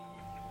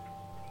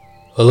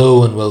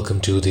Hello and welcome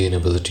to The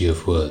Inability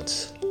of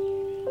Words.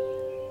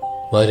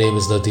 My name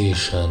is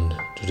Nadeesh and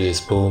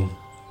today's poem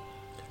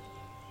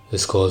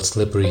is called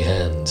Slippery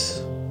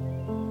Hands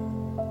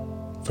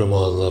from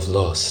All Love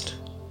Lost.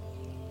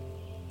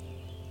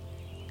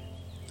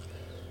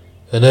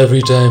 And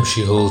every time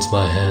she holds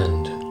my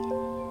hand,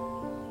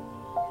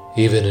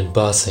 even in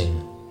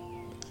passing,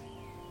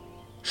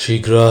 she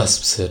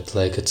grasps it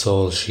like it's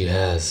all she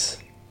has,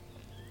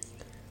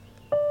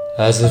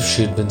 as if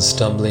she'd been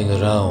stumbling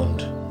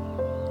around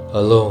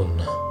alone,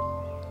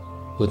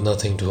 with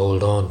nothing to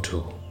hold on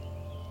to,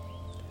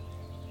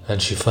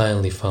 and she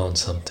finally found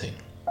something.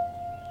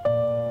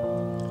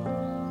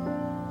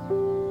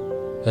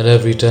 And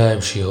every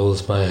time she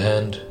holds my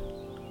hand,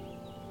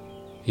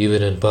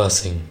 even in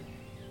passing,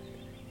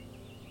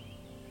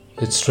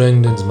 it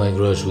strengthens my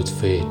grudge with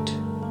fate,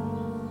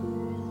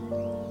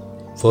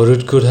 for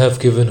it could have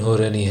given her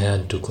any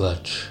hand to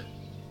clutch,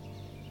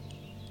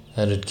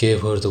 and it gave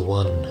her the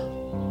one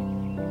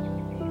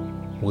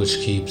which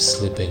keeps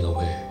slipping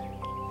away.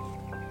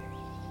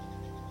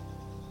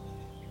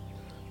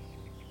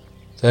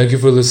 Thank you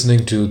for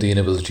listening to The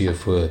Inability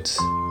of Words.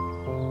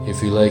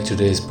 If you like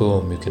today's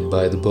poem, you can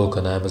buy the book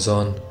on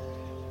Amazon.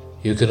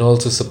 You can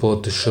also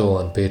support the show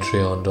on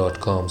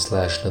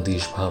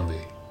patreon.com/Nadeesh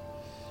Bhambi.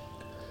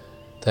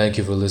 Thank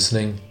you for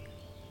listening.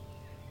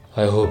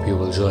 I hope you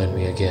will join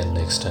me again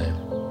next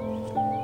time.